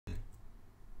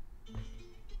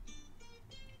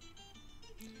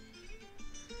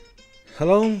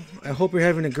Hello, I hope you're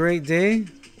having a great day.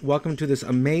 Welcome to this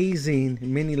amazing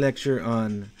mini lecture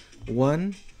on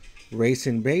 1. Race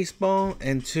in baseball,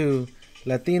 and 2.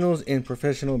 Latinos in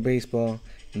professional baseball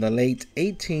in the late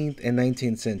 18th and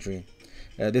 19th century.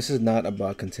 This is not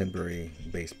about contemporary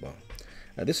baseball.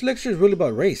 This lecture is really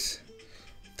about race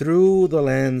through the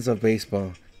lens of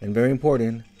baseball, and very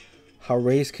important, how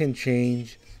race can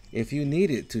change if you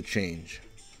need it to change.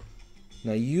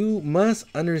 Now, you must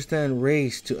understand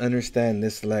race to understand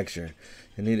this lecture,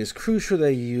 and it is crucial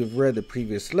that you've read the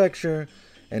previous lecture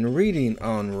and reading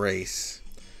on race.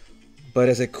 But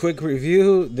as a quick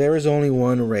review, there is only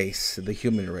one race, the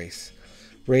human race.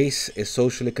 Race is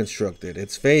socially constructed.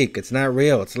 It's fake. It's not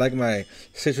real. It's like my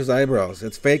sister's eyebrows.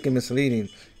 It's fake and misleading,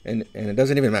 and it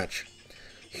doesn't even match.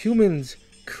 Humans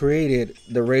created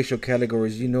the racial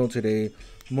categories you know today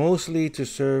mostly to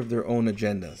serve their own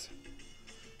agendas.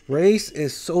 Race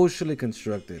is socially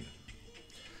constructed.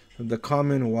 The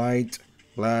common white,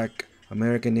 black,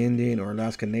 American Indian or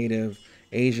Alaska Native,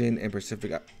 Asian, and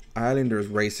Pacific Islanders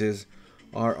races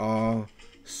are all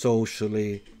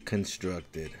socially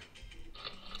constructed.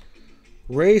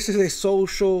 Race is a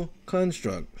social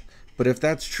construct, but if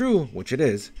that's true, which it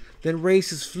is, then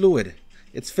race is fluid,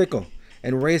 it's fickle,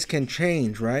 and race can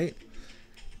change, right?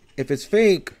 If it's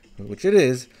fake, which it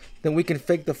is, then we can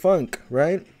fake the funk,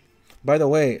 right? By the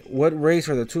way, what race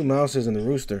are the two mouses and the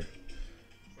rooster?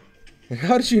 And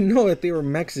how did you know that they were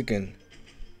Mexican?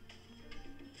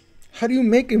 How do you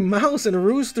make a mouse and a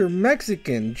rooster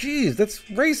Mexican? Jeez, that's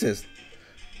racist.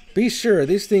 Be sure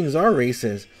these things are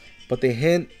racist, but they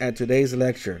hint at today's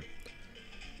lecture.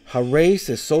 How race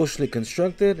is socially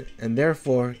constructed and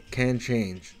therefore can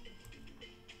change.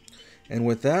 And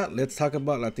with that, let's talk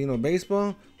about Latino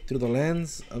baseball through the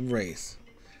lens of race.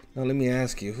 Now let me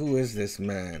ask you, who is this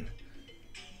man?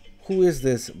 Who is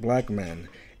this black man?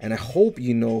 And I hope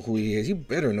you know who he is. You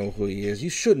better know who he is. You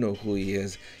should know who he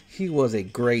is. He was a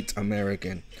great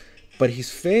American. But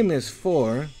he's famous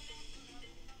for...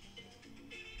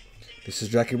 This is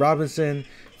Jackie Robinson,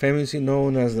 famously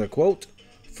known as the, quote,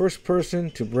 first person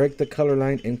to break the color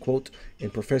line, end quote, in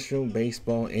professional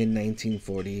baseball in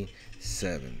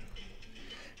 1947.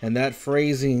 And that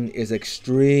phrasing is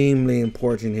extremely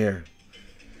important here.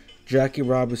 Jackie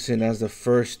Robinson as the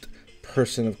first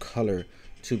person of color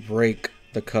to break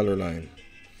the color line.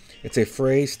 It's a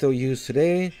phrase still used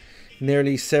today,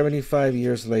 nearly 75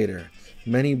 years later.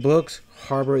 Many books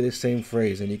harbor the same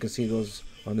phrase, and you can see those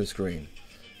on the screen.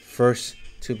 First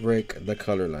to break the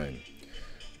color line.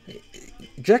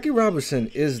 Jackie Robinson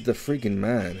is the freaking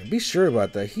man. Be sure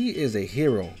about that. He is a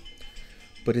hero.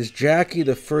 But is Jackie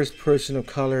the first person of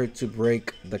color to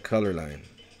break the color line?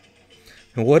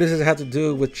 And what does it have to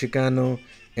do with Chicano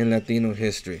and Latino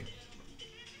history?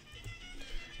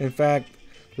 In fact,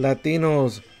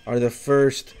 Latinos are the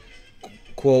first,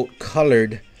 quote,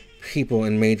 colored people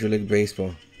in Major League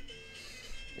Baseball.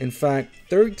 In fact,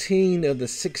 13 of the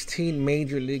 16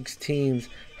 Major League teams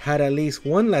had at least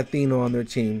one Latino on their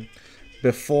team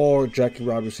before Jackie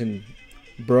Robinson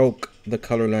broke the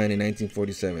color line in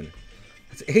 1947.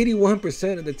 That's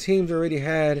 81% of the teams already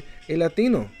had a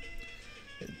Latino.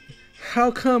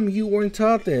 How come you weren't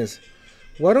taught this?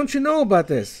 Why don't you know about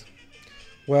this?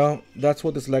 Well, that's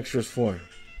what this lecture is for.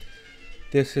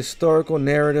 This historical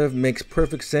narrative makes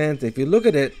perfect sense if you look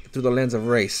at it through the lens of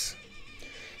race.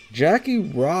 Jackie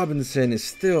Robinson is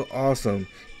still awesome,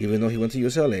 even though he went to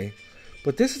UCLA,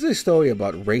 but this is a story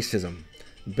about racism,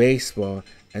 baseball,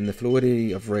 and the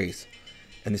fluidity of race.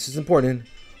 And this is important,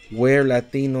 where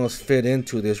Latinos fit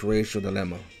into this racial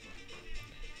dilemma.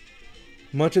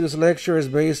 Much of this lecture is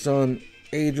based on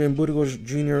Adrian Burgos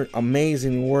Jr.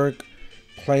 amazing work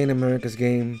playing America's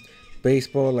game,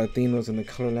 baseball, Latinos, and the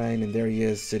color line, and there he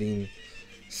is sitting,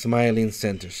 smiling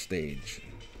center stage.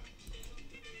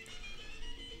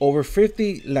 Over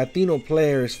 50 Latino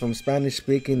players from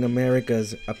Spanish-speaking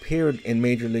Americas appeared in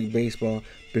Major League Baseball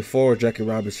before Jackie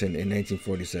Robinson in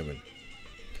 1947.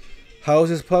 How is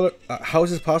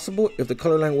this possible if the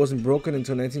color line wasn't broken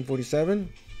until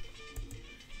 1947?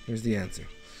 Here's the answer.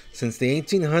 Since the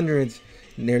 1800s,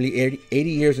 nearly 80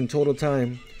 years in total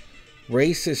time,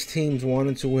 racist teams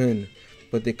wanted to win,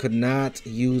 but they could not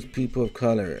use people of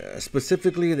color.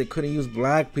 Specifically, they couldn't use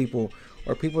black people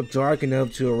or people dark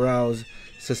enough to arouse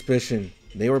suspicion.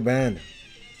 They were banned.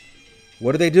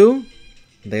 What did they do?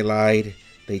 They lied,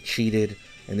 they cheated,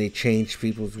 and they changed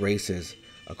people's races,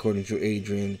 according to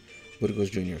Adrian Burgos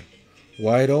Jr.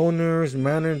 White owners,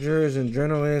 managers, and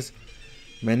journalists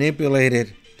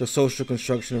manipulated the social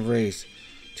construction of race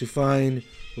to find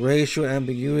racial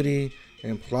ambiguity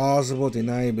and plausible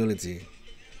deniability.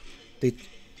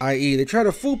 i.e., they try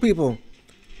to fool people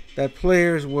that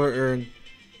players were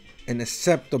an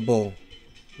acceptable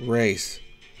race,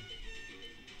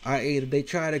 i.e., they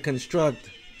try to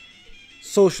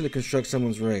socially construct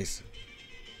someone's race.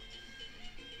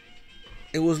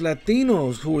 It was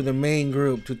Latinos who were the main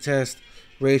group to test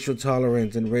racial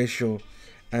tolerance and racial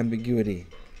ambiguity.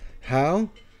 How?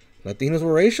 Latinos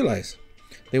were racialized.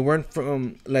 They weren't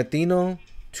from Latino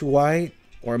to white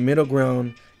or middle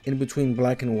ground in between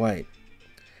black and white.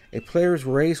 A player's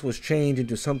race was changed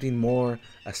into something more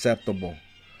acceptable.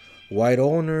 White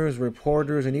owners,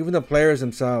 reporters, and even the players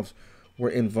themselves were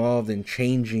involved in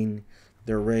changing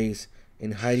their race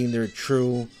and hiding their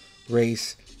true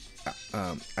race,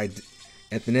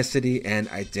 ethnicity, and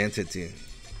identity.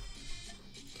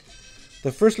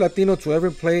 The first Latino to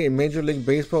ever play in Major League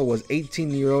Baseball was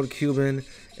 18-year-old Cuban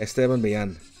Esteban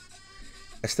Bellan.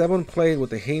 Esteban played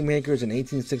with the Haymakers in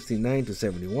 1869 to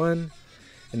 71,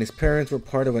 and his parents were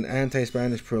part of an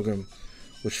anti-Spanish program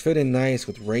which fit in nice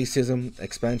with racism,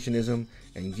 expansionism,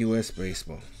 and U.S.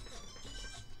 baseball.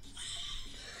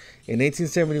 In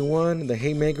 1871, the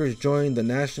Haymakers joined the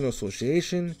National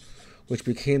Association, which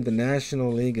became the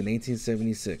National League in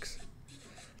 1876.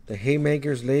 The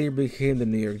Haymakers later became the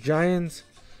New York Giants,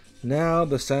 now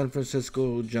the San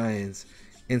Francisco Giants.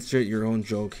 Insert your own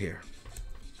joke here.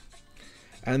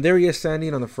 And there he is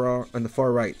standing on the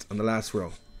far right, on the last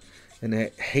row. And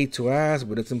I hate to ask,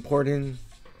 but it's important.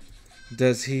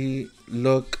 Does he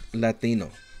look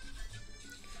Latino?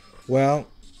 Well,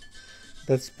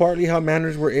 that's partly how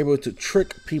managers were able to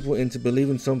trick people into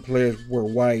believing some players were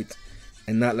white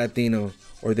and not Latino,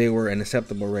 or they were an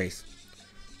acceptable race.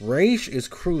 Race is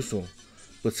crucial,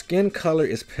 but skin color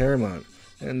is paramount,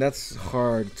 and that's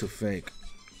hard to fake.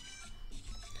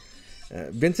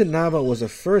 Vincent Nava was the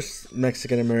first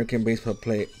Mexican-American baseball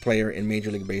player in Major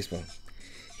League Baseball.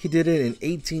 He did it in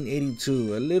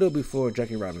 1882, a little before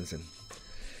Jackie Robinson.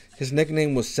 His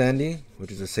nickname was Sandy,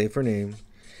 which is a safer name.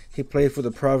 He played for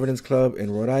the Providence Club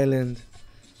in Rhode Island.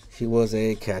 He was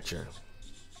a catcher.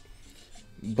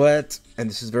 But, and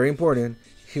this is very important,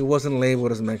 he wasn't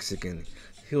labeled as Mexican.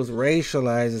 He was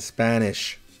racialized as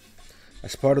Spanish.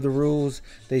 As part of the rules,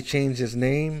 they changed his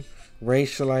name,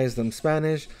 racialized him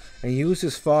Spanish, and used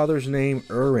his father's name,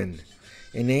 Erwin,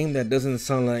 a name that doesn't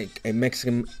sound like a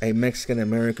Mexican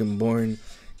American born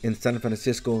in San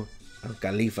Francisco,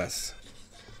 Califas.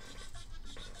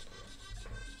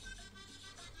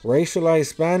 Racialized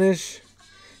Spanish,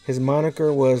 his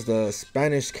moniker was the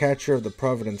Spanish catcher of the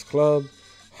Providence Club.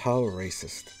 How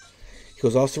racist. He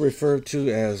was also referred to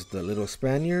as the Little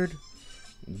Spaniard,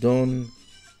 Don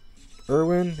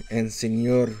Erwin, and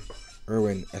Senor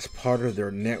Erwin as part of their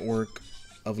network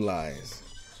of lies.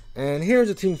 And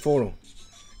here's a team photo.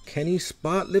 Can you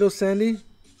spot Little Sandy?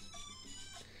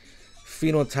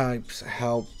 Phenotypes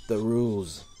help the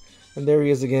rules. And there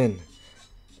he is again.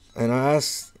 And I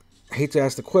hate to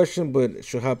ask the question, but it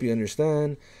should help you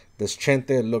understand. Does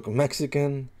Chente look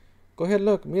Mexican? Go ahead,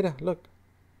 look. Mira, look.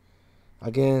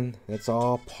 Again, that's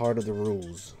all part of the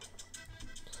rules.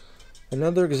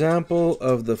 Another example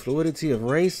of the fluidity of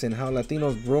race and how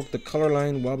Latinos broke the color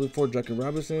line well before Jackie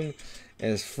Robinson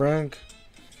is Frank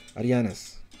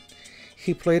Arias.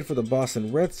 He played for the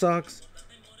Boston Red Sox,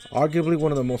 arguably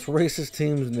one of the most racist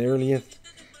teams in the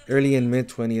early and mid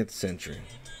 20th century.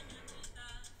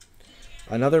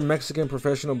 Another Mexican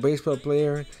professional baseball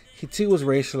player, he too was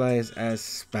racialized as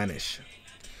Spanish.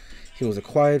 He was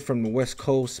acquired from the West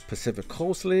Coast Pacific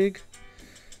Coast League.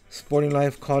 Sporting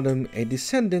Life called him a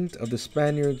descendant of the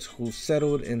Spaniards who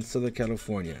settled in Southern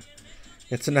California.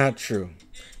 It's not true.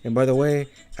 And by the way,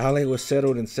 LA was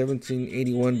settled in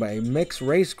 1781 by a mixed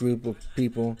race group of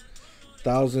people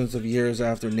thousands of years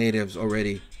after natives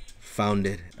already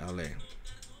founded LA.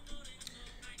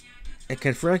 And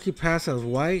can Frankie pass as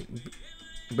white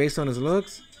based on his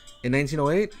looks in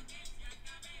 1908?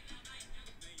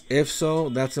 If so,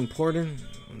 that's important.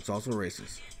 It's also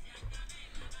racist.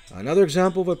 Another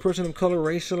example of a person of color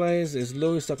racialized is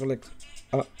Louis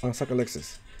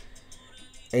Sockalexis,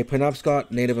 a Penobscot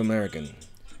Native American.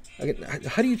 Again,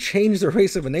 how do you change the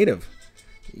race of a native?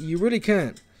 You really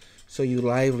can't. So you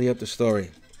lively up the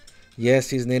story. Yes,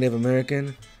 he's Native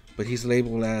American, but he's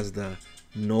labeled as the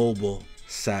noble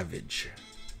savage.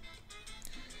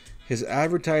 His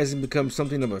advertising becomes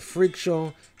something of a freak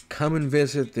show. Come and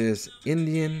visit this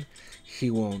Indian. He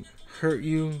won't hurt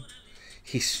you.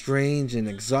 He's strange and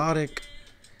exotic.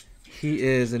 He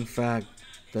is, in fact,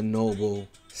 the noble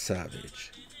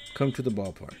savage. Come to the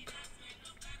ballpark.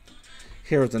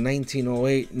 Here is the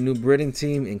 1908 New Britain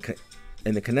team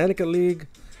in the Connecticut League.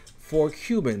 4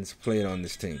 Cubans played on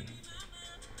this team.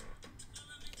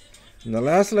 And the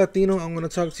last Latino I'm going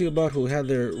to talk to you about who had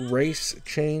their race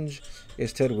change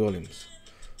is Ted Williams,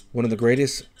 one of the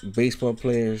greatest baseball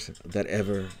players that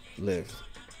ever lived.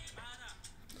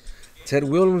 Ted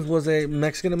Williams was a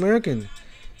Mexican American,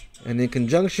 and in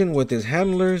conjunction with his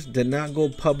handlers, did not go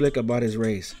public about his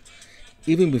race,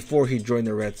 even before he joined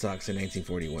the Red Sox in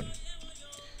 1941.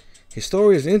 His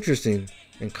story is interesting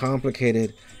and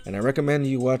complicated, and I recommend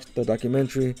you watch the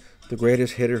documentary, The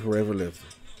Greatest Hitter Who Ever Lived.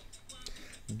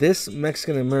 This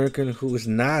Mexican American, who is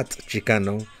not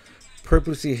Chicano,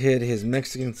 purposely hid his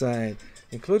Mexican side,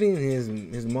 including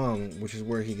his mom, which is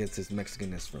where he gets his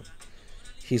Mexicanness from.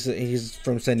 He's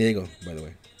from San Diego, by the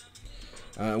way.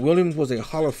 Williams was a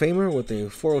Hall of Famer with a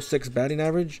 406 batting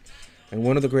average, and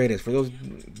one of the greatest. For those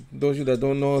of you that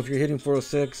don't know, if you're hitting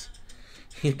 406,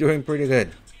 you're doing pretty good.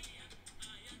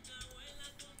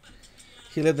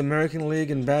 He led the American League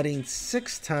in batting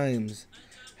 6 times,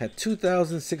 had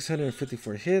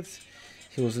 2,654 hits.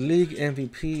 He was league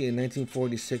MVP in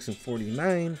 1946 and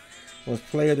 49, was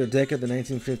player of the decade in the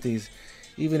 1950s,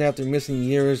 even after missing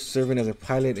years serving as a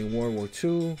pilot in World War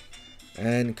II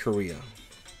and Korea.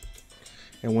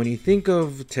 And when you think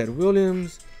of Ted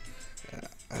Williams,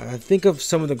 think of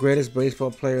some of the greatest baseball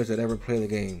players that ever played the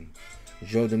game.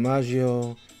 Joe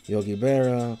DiMaggio, Yogi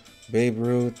Berra, Babe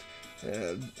Ruth.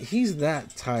 He's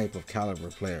that type of caliber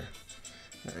player.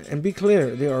 And be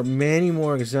clear, there are many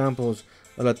more examples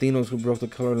of Latinos who broke the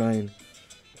color line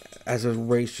as their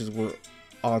races were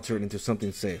altered into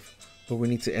something safe. But we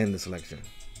need to end this lecture.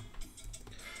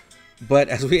 But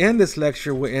as we end this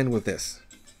lecture, we'll end with this.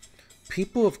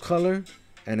 People of color,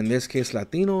 and in this case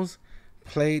Latinos,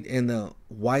 played in the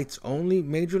whites-only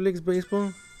Major League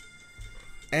Baseball.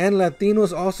 And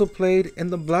Latinos also played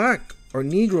in the black or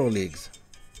Negro leagues.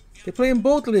 They play in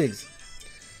both leagues.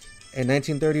 In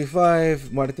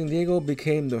 1935, Martin Diego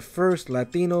became the first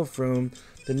Latino from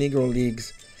the Negro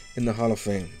leagues in the Hall of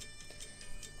Fame.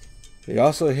 They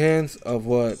also hints of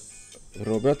what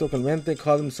Roberto Clemente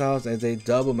called themselves as a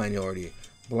double minority,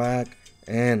 black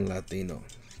and Latino.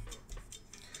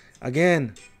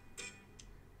 Again,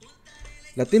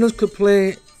 Latinos could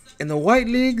play in the white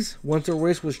leagues once their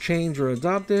race was changed or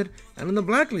adopted, and in the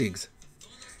black leagues.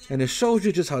 And it shows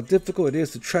you just how difficult it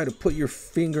is to try to put your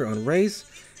finger on race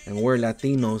and where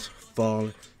Latinos fall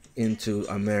into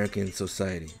American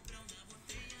society.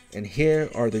 And here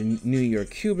are the New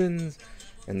York Cubans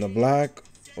and the black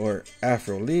or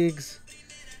Afro leagues.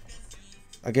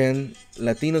 Again,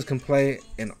 Latinos can play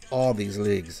in all these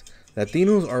leagues.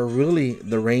 Latinos are really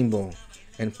the rainbow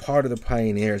and part of the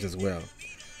pioneers as well.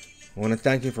 I want to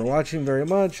thank you for watching very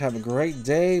much. Have a great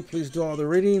day. Please do all the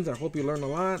readings. I hope you learned a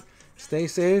lot. Stay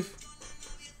safe.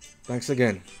 Thanks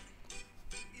again.